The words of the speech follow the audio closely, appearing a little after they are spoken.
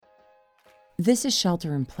This is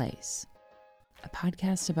Shelter in Place, a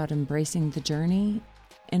podcast about embracing the journey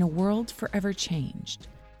in a world forever changed.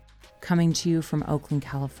 Coming to you from Oakland,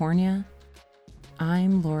 California,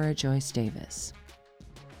 I'm Laura Joyce Davis.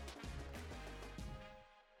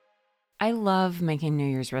 I love making New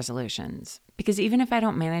Year's resolutions because even if I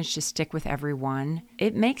don't manage to stick with every one,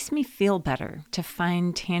 it makes me feel better to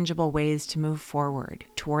find tangible ways to move forward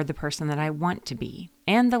toward the person that I want to be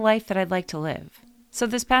and the life that I'd like to live. So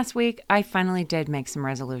this past week, I finally did make some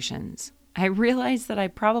resolutions. I realized that I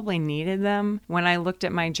probably needed them when I looked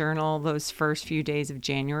at my journal those first few days of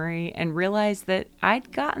January and realized that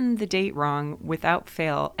I'd gotten the date wrong without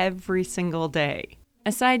fail every single day.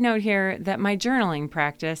 A side note here that my journaling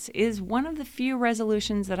practice is one of the few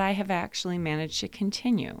resolutions that I have actually managed to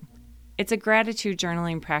continue. It's a gratitude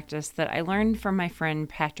journaling practice that I learned from my friend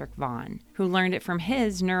Patrick Vaughn, who learned it from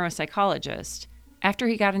his neuropsychologist after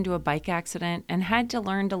he got into a bike accident and had to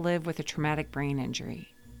learn to live with a traumatic brain injury.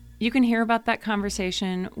 You can hear about that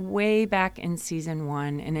conversation way back in season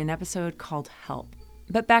 1 in an episode called Help.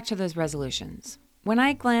 But back to those resolutions. When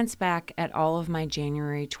I glance back at all of my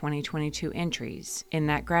January 2022 entries in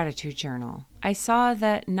that gratitude journal, I saw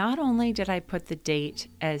that not only did I put the date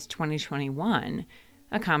as 2021,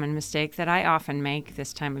 a common mistake that I often make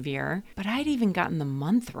this time of year, but I'd even gotten the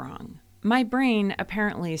month wrong. My brain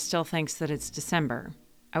apparently still thinks that it's December.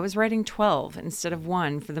 I was writing 12 instead of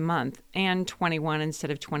 1 for the month and 21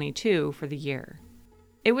 instead of 22 for the year.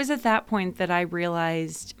 It was at that point that I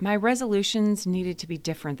realized my resolutions needed to be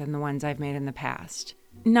different than the ones I've made in the past.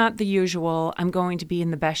 Not the usual, I'm going to be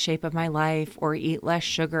in the best shape of my life or eat less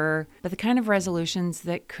sugar, but the kind of resolutions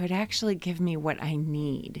that could actually give me what I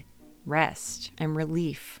need: rest and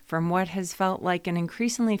relief from what has felt like an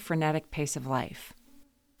increasingly frenetic pace of life.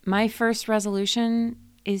 My first resolution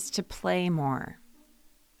is to play more.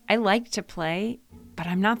 I like to play, but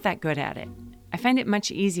I'm not that good at it. I find it much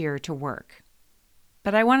easier to work.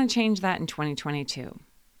 But I want to change that in 2022.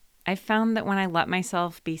 I found that when I let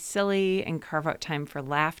myself be silly and carve out time for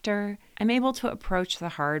laughter, I'm able to approach the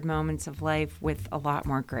hard moments of life with a lot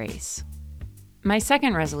more grace. My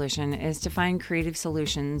second resolution is to find creative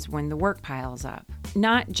solutions when the work piles up,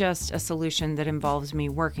 not just a solution that involves me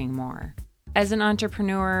working more. As an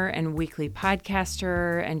entrepreneur and weekly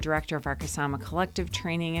podcaster and director of our Kasama Collective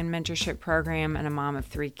training and mentorship program and a mom of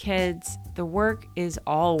 3 kids, the work is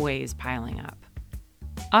always piling up.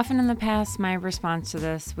 Often in the past, my response to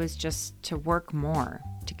this was just to work more,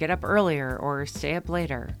 to get up earlier or stay up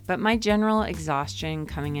later. But my general exhaustion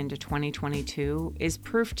coming into 2022 is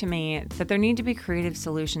proof to me that there need to be creative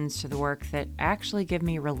solutions to the work that actually give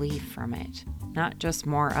me relief from it, not just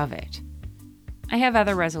more of it. I have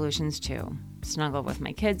other resolutions too. Snuggle with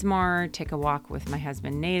my kids more, take a walk with my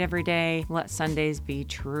husband Nate every day, let Sundays be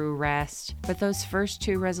true rest. But those first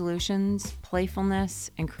 2 resolutions,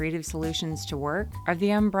 playfulness and creative solutions to work, are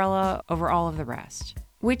the umbrella over all of the rest.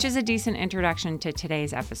 Which is a decent introduction to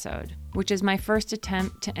today's episode, which is my first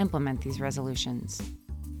attempt to implement these resolutions.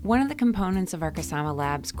 One of the components of our Kasama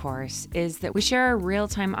Labs course is that we share our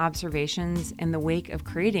real-time observations in the wake of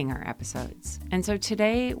creating our episodes. And so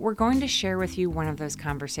today, we're going to share with you one of those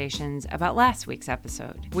conversations about last week's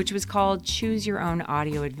episode, which was called Choose Your Own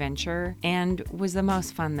Audio Adventure and was the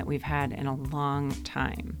most fun that we've had in a long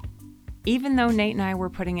time. Even though Nate and I were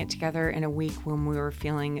putting it together in a week when we were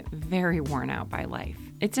feeling very worn out by life.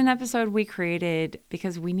 It's an episode we created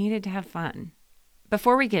because we needed to have fun.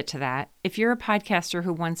 Before we get to that, if you're a podcaster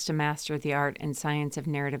who wants to master the art and science of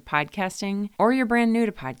narrative podcasting, or you're brand new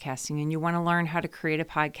to podcasting and you want to learn how to create a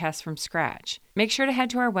podcast from scratch, make sure to head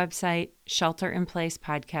to our website,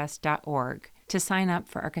 shelterinplacepodcast.org, to sign up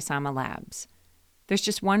for our Kasama Labs. There's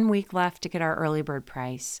just 1 week left to get our early bird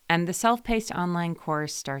price, and the self-paced online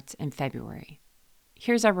course starts in February.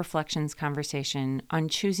 Here's our reflections conversation on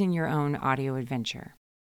choosing your own audio adventure.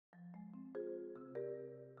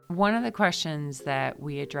 One of the questions that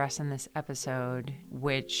we address in this episode,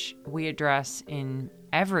 which we address in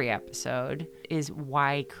every episode, is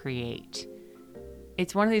why create?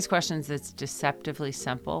 It's one of these questions that's deceptively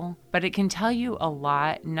simple, but it can tell you a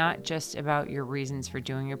lot, not just about your reasons for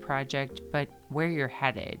doing your project, but where you're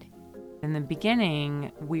headed. In the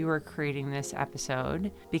beginning, we were creating this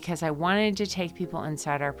episode because I wanted to take people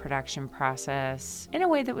inside our production process in a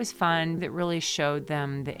way that was fun, that really showed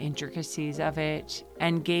them the intricacies of it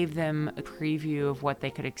and gave them a preview of what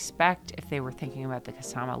they could expect if they were thinking about the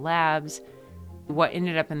Kasama Labs. What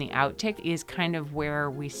ended up in the outtake is kind of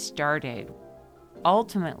where we started.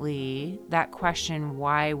 Ultimately, that question,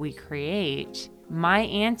 why we create, my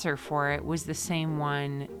answer for it was the same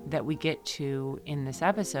one that we get to in this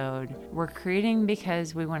episode. We're creating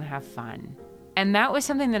because we want to have fun. And that was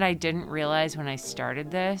something that I didn't realize when I started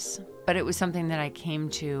this, but it was something that I came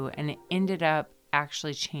to, and it ended up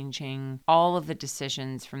actually changing all of the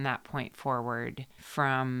decisions from that point forward,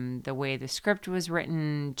 from the way the script was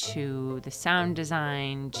written to the sound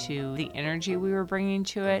design to the energy we were bringing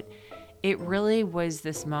to it. It really was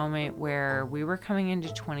this moment where we were coming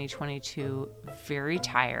into 2022 very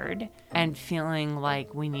tired and feeling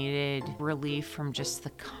like we needed relief from just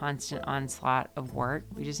the constant onslaught of work.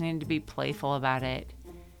 We just needed to be playful about it.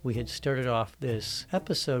 We had started off this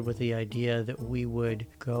episode with the idea that we would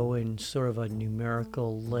go in sort of a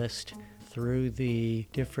numerical list through the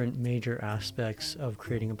different major aspects of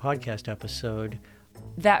creating a podcast episode.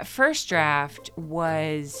 That first draft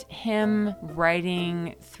was him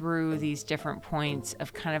writing through these different points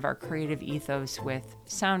of kind of our creative ethos with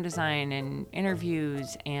sound design and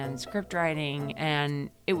interviews and script writing. And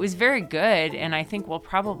it was very good. And I think we'll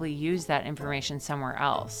probably use that information somewhere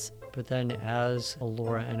else. But then as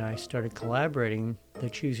Laura and I started collaborating, the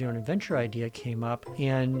Choose Your Own Adventure idea came up,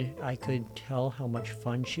 and I could tell how much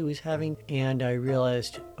fun she was having. And I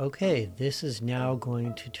realized, okay, this is now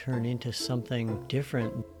going to turn into something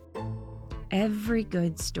different. Every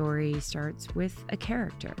good story starts with a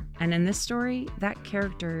character. And in this story, that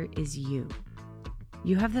character is you.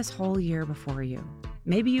 You have this whole year before you.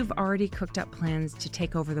 Maybe you've already cooked up plans to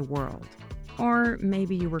take over the world. Or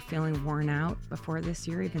maybe you were feeling worn out before this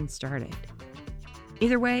year even started.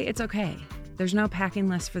 Either way, it's okay. There's no packing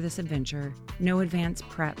list for this adventure, no advanced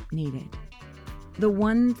prep needed. The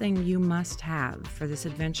one thing you must have for this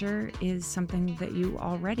adventure is something that you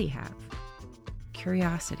already have: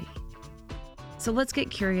 curiosity. So let's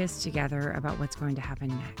get curious together about what's going to happen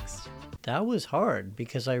next. That was hard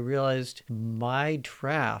because I realized my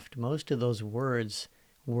draft, most of those words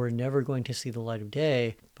were never going to see the light of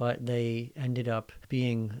day, but they ended up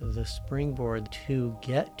being the springboard to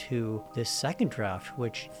get to this second draft,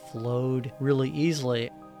 which flowed really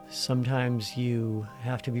easily. Sometimes you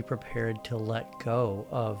have to be prepared to let go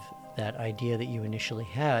of that idea that you initially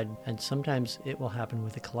had, and sometimes it will happen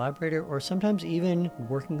with a collaborator, or sometimes even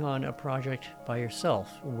working on a project by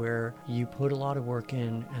yourself where you put a lot of work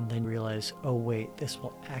in and then realize, oh wait, this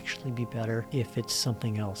will actually be better if it's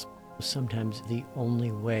something else. Sometimes the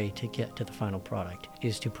only way to get to the final product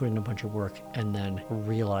is to put in a bunch of work and then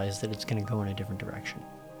realize that it's going to go in a different direction.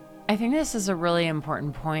 I think this is a really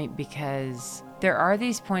important point because there are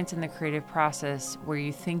these points in the creative process where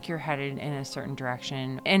you think you're headed in a certain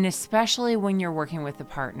direction, and especially when you're working with a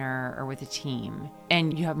partner or with a team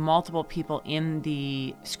and you have multiple people in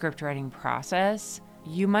the script writing process,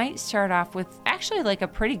 you might start off with actually like a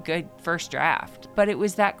pretty good first draft. But it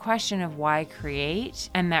was that question of why create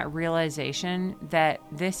and that realization that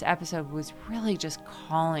this episode was really just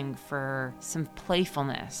calling for some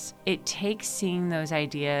playfulness. It takes seeing those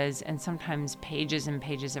ideas and sometimes pages and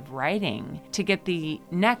pages of writing to get the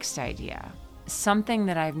next idea. Something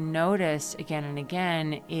that I've noticed again and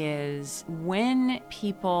again is when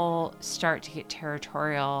people start to get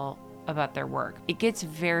territorial about their work, it gets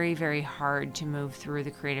very, very hard to move through the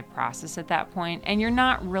creative process at that point, and you're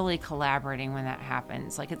not really collaborating when that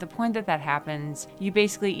happens. Like at the point that happens, you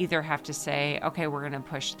basically either have to say, okay, we're going to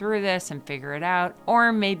push through this and figure it out,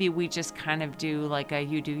 or maybe we just kind of do like a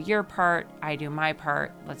you do your part, I do my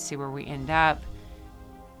part, let's see where we end up.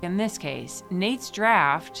 In this case, Nate's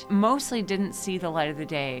draft mostly didn't see the light of the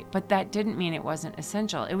day, but that didn't mean it wasn't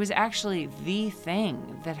essential. It was actually the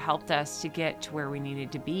thing that helped us to get to where we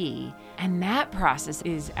needed to be. And that process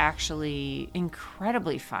is actually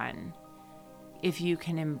incredibly fun. If you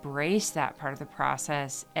can embrace that part of the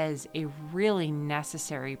process as a really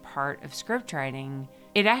necessary part of script writing,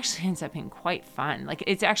 it actually ends up being quite fun. Like,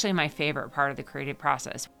 it's actually my favorite part of the creative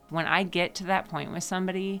process. When I get to that point with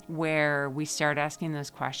somebody where we start asking those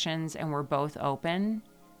questions and we're both open,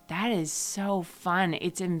 that is so fun.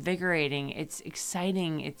 It's invigorating. It's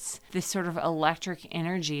exciting. It's this sort of electric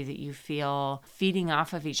energy that you feel feeding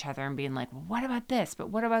off of each other and being like, well, what about this? But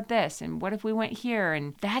what about this? And what if we went here?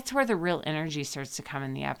 And that's where the real energy starts to come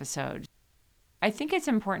in the episode. I think it's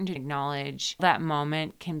important to acknowledge that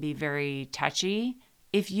moment can be very touchy.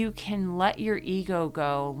 If you can let your ego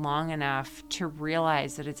go long enough to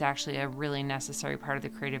realize that it's actually a really necessary part of the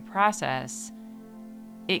creative process,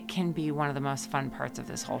 it can be one of the most fun parts of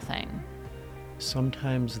this whole thing.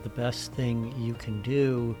 Sometimes the best thing you can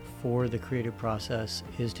do for the creative process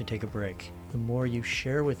is to take a break. The more you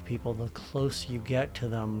share with people, the closer you get to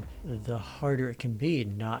them, the harder it can be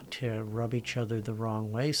not to rub each other the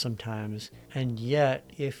wrong way sometimes. And yet,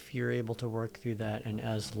 if you're able to work through that, and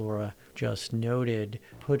as Laura just noted,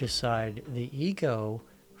 put aside the ego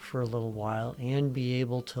for a little while and be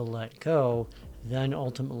able to let go, then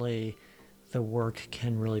ultimately the work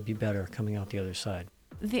can really be better coming out the other side.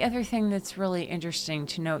 The other thing that's really interesting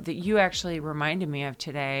to note that you actually reminded me of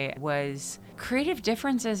today was creative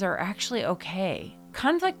differences are actually okay.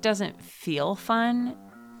 Conflict doesn't feel fun,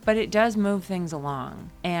 but it does move things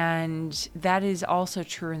along. And that is also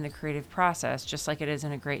true in the creative process, just like it is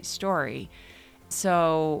in a great story.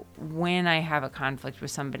 So when I have a conflict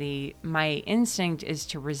with somebody, my instinct is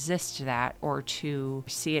to resist that or to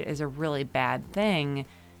see it as a really bad thing.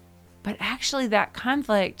 But actually that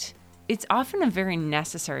conflict, it's often a very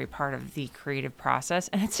necessary part of the creative process,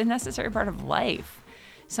 and it's a necessary part of life.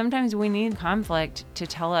 Sometimes we need conflict to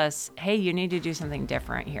tell us, hey, you need to do something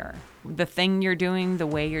different here. The thing you're doing, the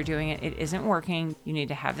way you're doing it, it isn't working. You need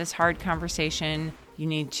to have this hard conversation. You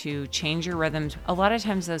need to change your rhythms. A lot of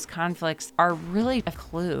times those conflicts are really a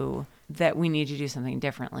clue that we need to do something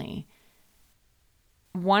differently.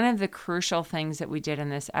 One of the crucial things that we did in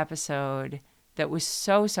this episode that was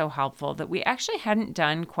so helpful that we actually hadn't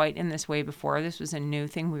done quite in this way before, this was a new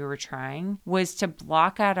thing we were trying, was to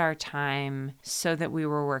block out our time so that we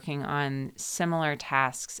were working on similar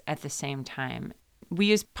tasks at the same time. We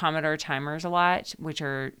use Pomodoro timers a lot, which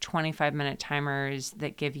are 25-minute timers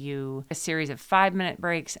that give you a series of 5-minute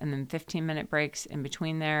breaks and then 15-minute breaks in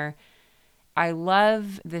between there. I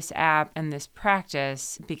love this app and this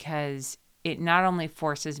practice because it not only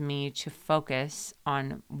forces me to focus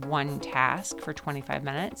on one task for 25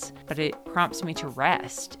 minutes, but it prompts me to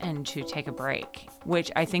rest and to take a break,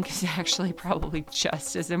 which I think is actually probably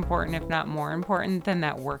just as important, if not more important, than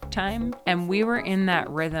that work time. And we were in that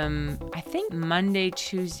rhythm, I think Monday,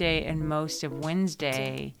 Tuesday, and most of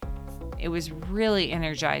Wednesday. It was really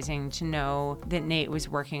energizing to know that Nate was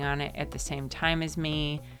working on it at the same time as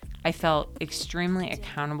me. I felt extremely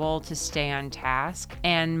accountable to stay on task.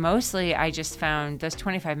 And mostly I just found those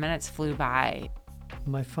 25 minutes flew by.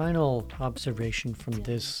 My final observation from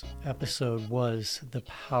this episode was the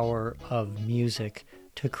power of music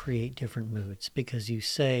to create different moods, because you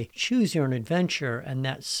say, choose your own adventure, and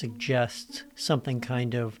that suggests something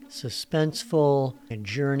kind of suspenseful, a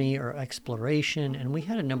journey or exploration. And we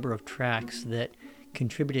had a number of tracks that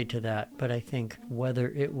contributed to that, but I think whether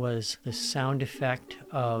it was the sound effect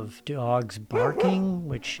of dogs barking,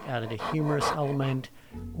 which added a humorous element,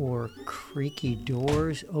 or creaky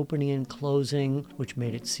doors opening and closing, which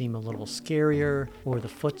made it seem a little scarier, or the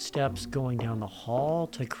footsteps going down the hall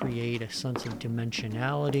to create a sense of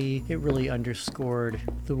dimensionality, it really underscored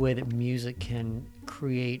the way that music can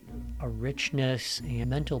create a richness and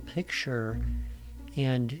mental picture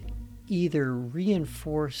and either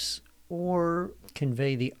reinforce or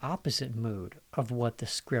convey the opposite mood of what the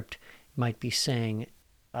script might be saying.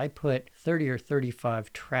 I put 30 or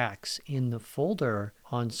 35 tracks in the folder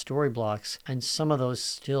on Storyblocks, and some of those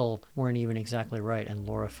still weren't even exactly right, and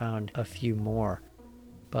Laura found a few more.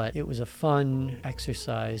 But it was a fun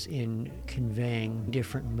exercise in conveying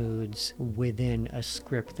different moods within a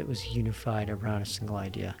script that was unified around a single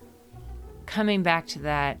idea. Coming back to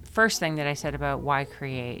that first thing that I said about why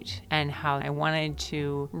create and how I wanted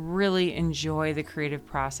to really enjoy the creative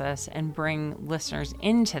process and bring listeners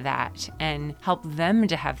into that and help them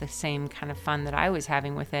to have the same kind of fun that I was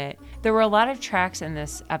having with it. There were a lot of tracks in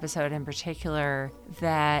this episode in particular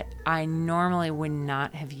that I normally would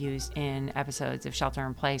not have used in episodes of Shelter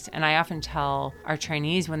in Place. And I often tell our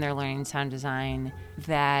trainees when they're learning sound design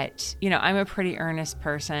that, I'm a pretty earnest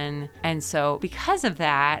person. And so because of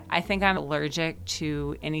that, I think I'm allergic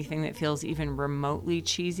to anything that feels even remotely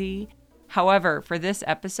cheesy. However, for this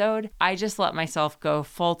episode, I just let myself go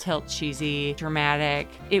full tilt cheesy, dramatic.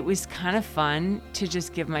 It was kind of fun to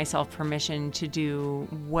just give myself permission to do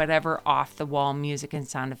whatever off-the-wall music and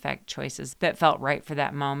sound effect choices that felt right for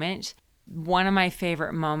that moment. One of my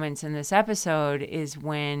favorite moments in this episode is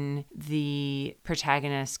when the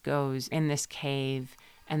protagonist goes in this cave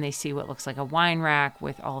and they see what looks like a wine rack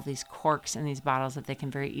with all these corks and these bottles that they can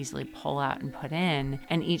very easily pull out and put in.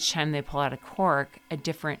 And each time they pull out a cork, a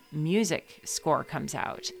different music score comes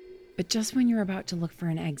out. But just when you're about to look for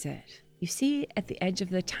an exit, you see at the edge of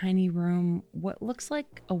the tiny room what looks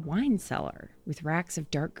like a wine cellar with racks of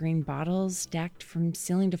dark green bottles stacked from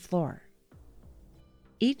ceiling to floor.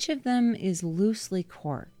 Each of them is loosely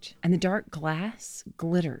corked, and the dark glass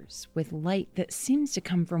glitters with light that seems to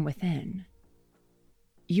come from within.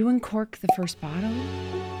 You uncork the first bottle,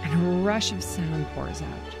 and a rush of sound pours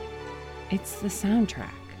out. It's the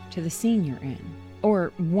soundtrack to the scene you're in,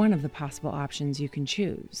 or one of the possible options you can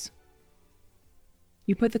choose.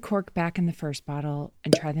 You put the cork back in the first bottle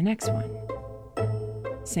and try the next one.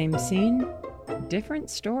 Same scene,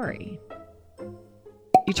 different story.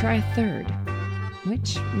 You try a third,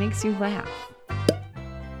 which makes you laugh.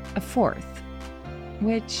 A fourth,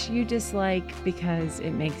 which you dislike because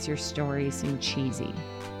it makes your story seem cheesy.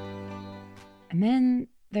 And then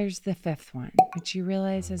there's the fifth one, which you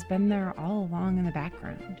realize has been there all along in the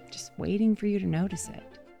background, just waiting for you to notice it.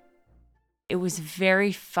 It was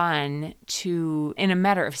very fun to, in a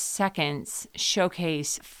matter of seconds,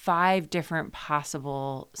 showcase 5 different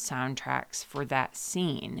possible soundtracks for that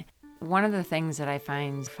scene. One of the things that I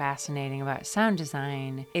find fascinating about sound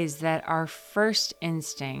design is that our first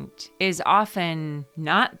instinct is often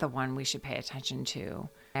not the one we should pay attention to.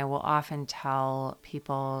 I will often tell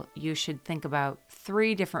people you should think about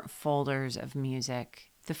 3 different folders of music.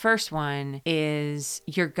 The first one is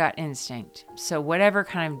your gut instinct. So whatever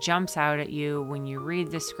kind of jumps out at you when you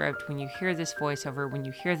read the script, when you hear this voiceover, when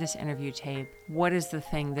you hear this interview tape, what is the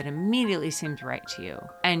thing that immediately seems right to you?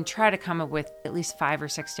 And try to come up with at least 5 or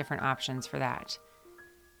 6 different options for that.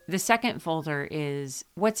 The second folder is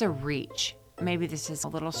what's a reach? Maybe this is a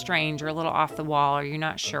little strange or a little off the wall or you're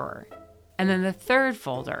not sure. And then the third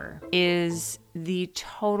folder is the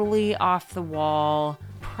totally off the wall,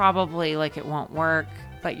 probably like it won't work,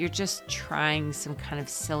 but you're just trying some kind of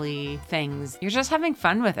silly things. You're just having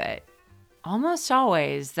fun with it. Almost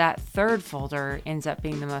always, that third folder ends up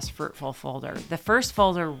being the most fruitful folder. The first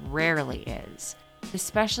folder rarely is,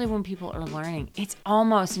 especially when people are learning. It's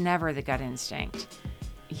almost never the gut instinct.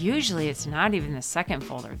 Usually it's not even the second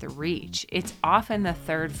folder, the reach. It's often the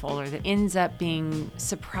third folder that ends up being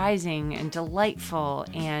surprising and delightful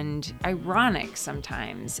and ironic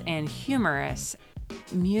sometimes and humorous.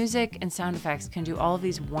 Music and sound effects can do all of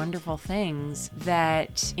these wonderful things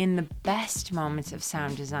that in the best moments of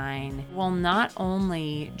sound design will not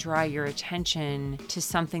only draw your attention to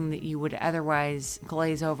something that you would otherwise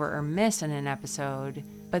glaze over or miss in an episode,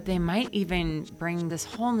 but they might even bring this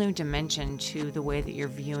whole new dimension to the way that you're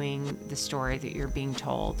viewing the story that you're being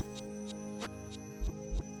told.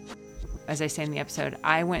 As I say in the episode,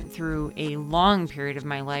 I went through a long period of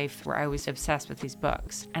my life where I was obsessed with these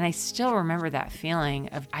books. And I still remember that feeling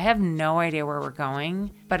of, I have no idea where we're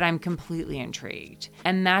going, but I'm completely intrigued.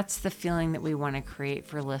 And that's the feeling that we want to create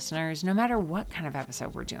for listeners, no matter what kind of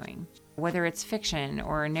episode we're doing. Whether it's fiction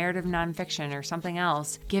or narrative nonfiction or something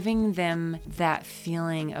else, giving them that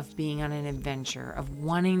feeling of being on an adventure, of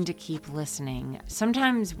wanting to keep listening,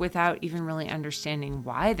 sometimes without even really understanding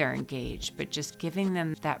why they're engaged, but just giving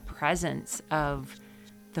them that presence of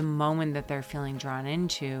the moment that they're feeling drawn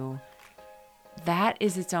into, that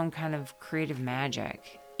is its own kind of creative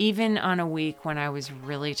magic. Even on a week when I was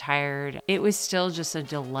really tired, it was still just a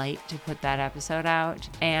delight to put that episode out.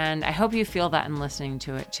 And I hope you feel that in listening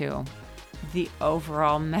to it too. The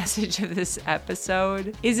overall message of this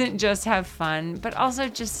episode isn't just have fun, but also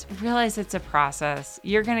just realize it's a process.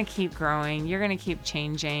 You're going to keep growing. You're going to keep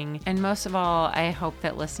changing. And most of all, I hope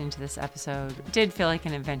that listening to this episode did feel like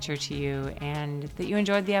an adventure to you and that you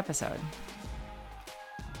enjoyed the episode.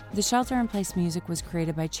 The Shelter in Place music was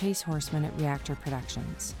created by Chase Horseman at Reactor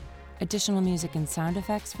Productions. Additional music and sound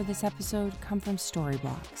effects for this episode come from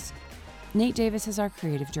Storyblocks. Nate Davis is our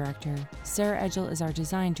creative director, Sarah Edgell is our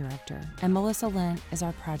design director, and Melissa Lent is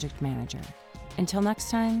our project manager. Until next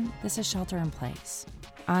time, this is Shelter in Place.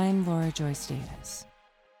 I'm Laura Joyce Davis.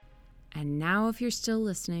 And now, if you're still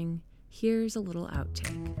listening, here's a little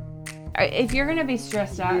outtake. If you're going to be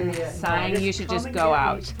stressed out and sighing, you should just go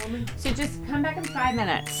out. So just come back in 5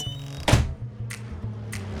 minutes.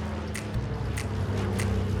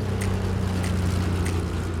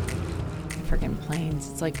 Freaking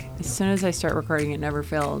planes. It's like as soon as I start recording, it never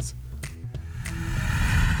fails.